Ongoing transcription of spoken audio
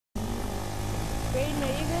Brayden, are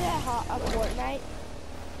you good at Fortnite?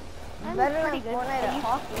 I'm pretty good.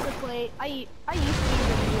 I used to be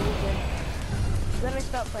really good. Then I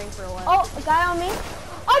stopped playing for a while. Oh, a guy on me.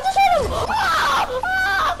 I just hit him!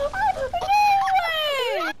 No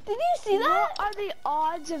way! Did you see that? What are the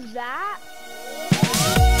odds of that?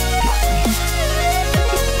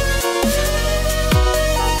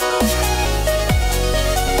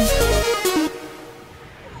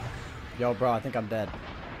 Yo, bro, I think I'm dead.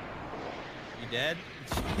 You dead?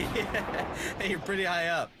 Hey, you're pretty high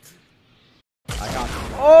up. I got you.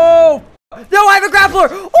 Oh! No, I have a grappler!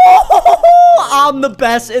 Oh! I'm the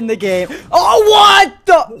best in the game. Oh, what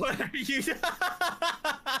the? What are you doing?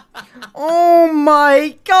 Oh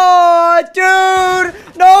my god, dude!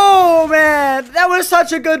 No, man! That was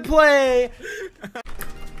such a good play!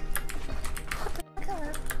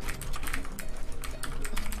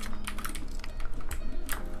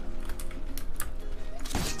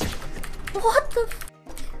 What the f—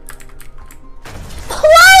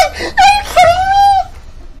 What? Are you kidding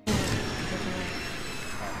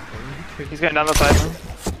me? He's going down the side.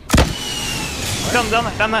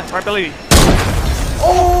 Down there, right below you.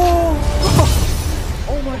 Oh!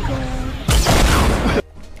 Oh my god.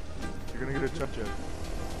 You're gonna get a chub jet.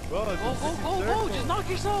 Go, just knock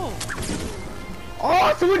yourself.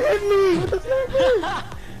 Oh, someone hit me! What the fuck?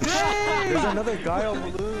 There's another guy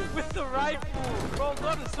on balloon. With the rifle. Bro,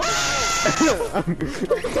 go to circle.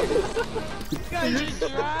 Guys, you're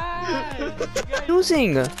trash.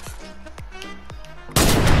 Losing.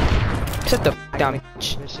 Shut the f down, bitch.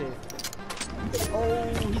 Oh,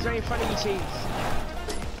 he's right in front of you, Chase.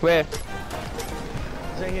 Where?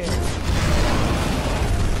 He's right here.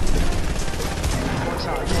 One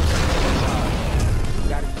shot. You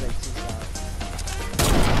gotta be like 2 shots.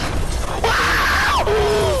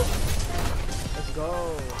 Let's go.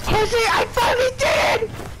 Jose, I finally did it!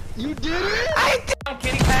 You did it? I did.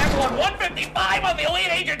 Kitty Pack won 155 on the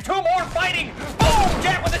Elite Agent. 2 more fighting. Boom!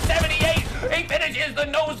 Jet with a 78. He finishes the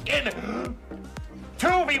no skin.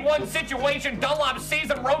 2v1 situation. Dunlop sees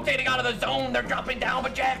him rotating out of the zone. They're dropping down,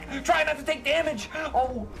 but Jack trying not to take damage.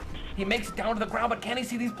 Oh, he makes it down to the ground, but can he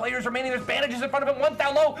see these players remaining? There's bandages in front of him. 1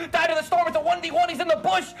 down low. Die to the storm. It's a 1v1. He's in the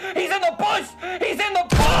bush. He's in the bush. He's in the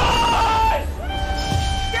bush.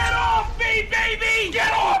 Get off me, baby!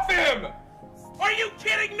 Get off him! Are you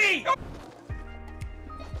kidding me?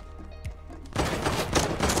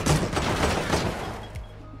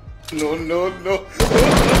 No, no, no.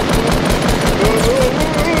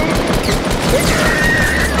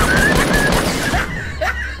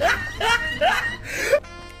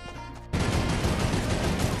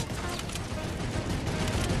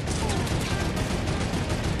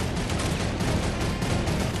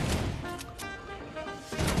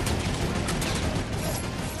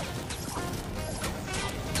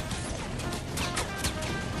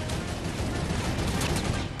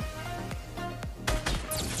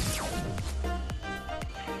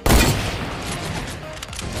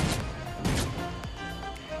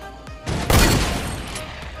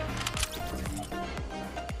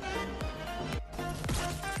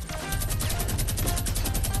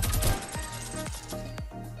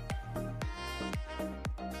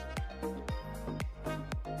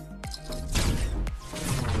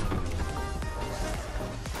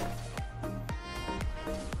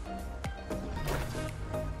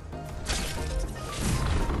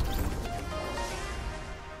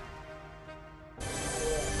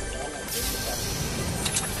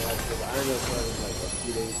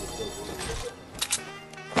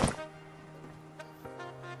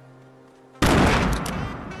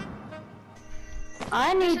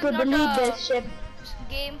 I need to delete this ship.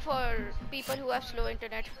 Game for people who have slow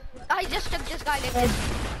internet. I just took this guy like this.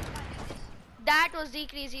 That was the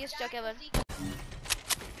craziest chuck ever.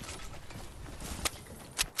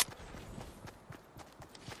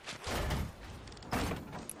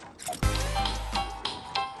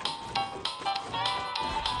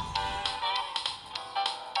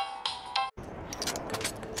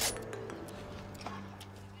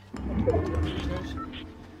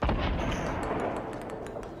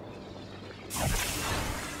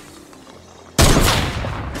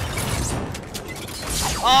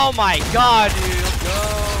 Oh my god, dude, let's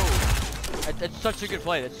go. That's such a good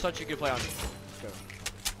play. That's such a good play on me. Let's go.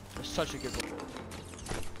 That's such a good play.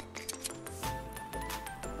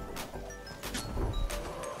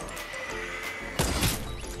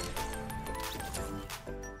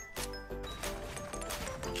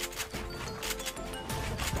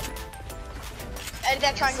 Edit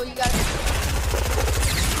that triangle, you guys.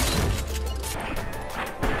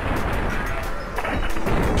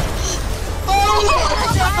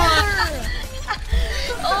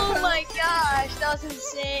 Oh my gosh! that was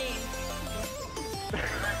insane.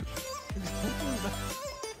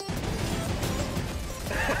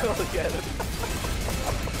 Look at him.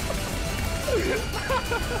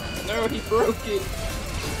 No, he broke it.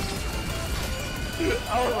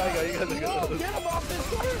 Oh my god, you guys are good. Get him off this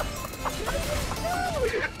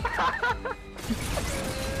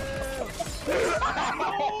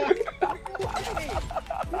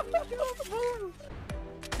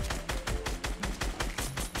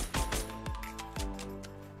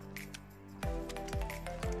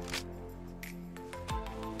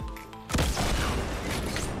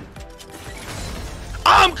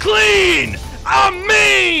I'm clean! I'm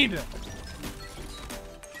mean!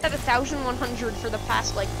 At 1,100 for the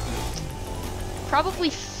past, like,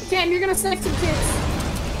 probably. Damn, you're gonna select some kids.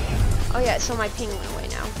 Oh yeah, so my ping went away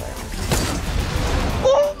now. But...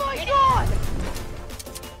 Oh my god!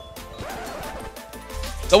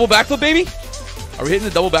 Double backflip, baby? Are we hitting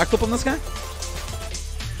the double backflip on this guy?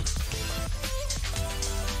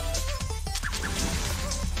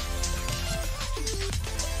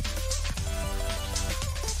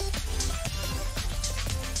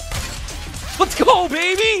 Let's go,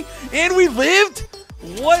 baby! And we lived?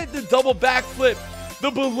 What? The double backflip.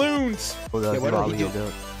 The balloons. Okay, what are you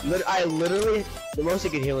doing? I literally, the most I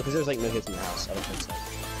could heal it because there's like no hits in the house. I don't think so.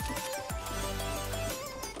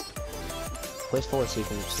 Place forward so you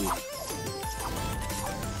can see.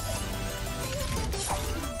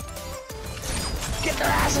 Get their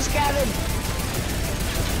asses, Gavin!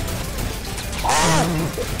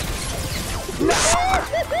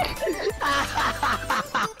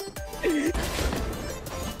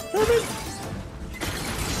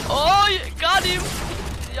 Oh, you got him!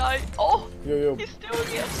 Yeah, oh, Yo. he's doing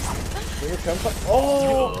it!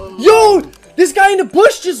 Oh! Yo! This guy in the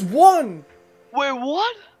bush just won! Wait,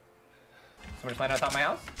 what? Somebody flying outside my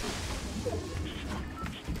house?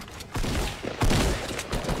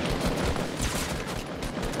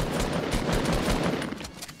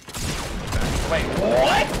 Wait,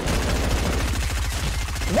 what?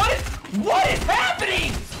 What is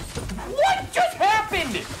happening? What just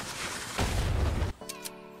happened?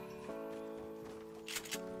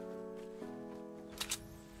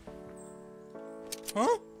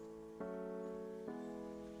 Huh?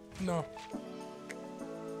 No.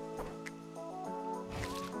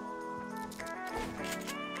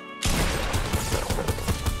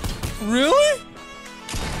 Really?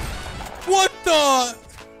 What the?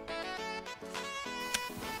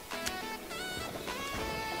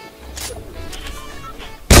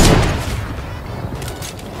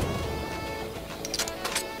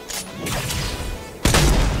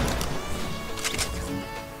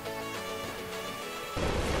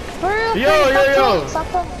 Yo.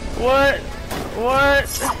 What?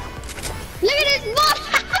 Look at this butt!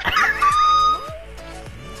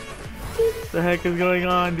 The heck is going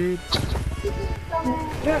on, dude?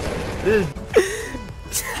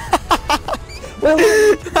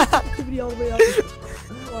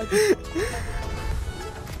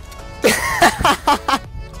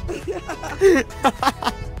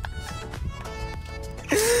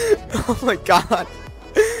 Oh my god.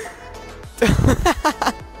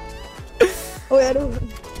 Oh yeah, I don't.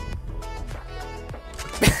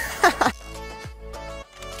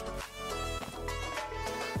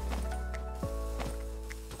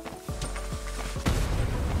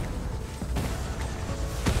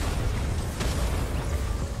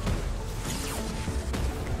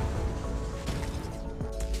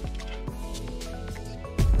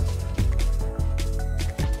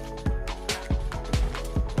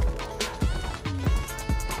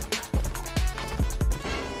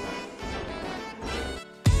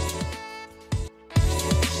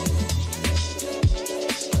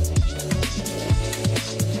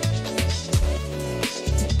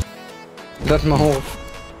 Lass mal hoch.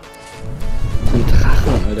 Ein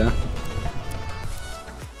Drachen, Alter.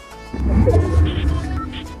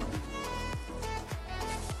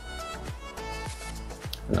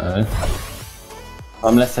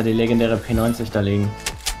 Warum lässt er die legendäre P90 da liegen?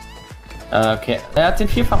 Okay. Er hat den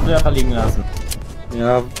Vierfachwerfer liegen lassen.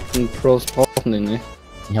 Ja, Pros brauchen den nicht.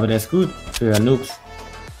 Ja, aber der ist gut für Noobs.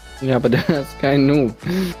 Ja, aber der ist kein Noob.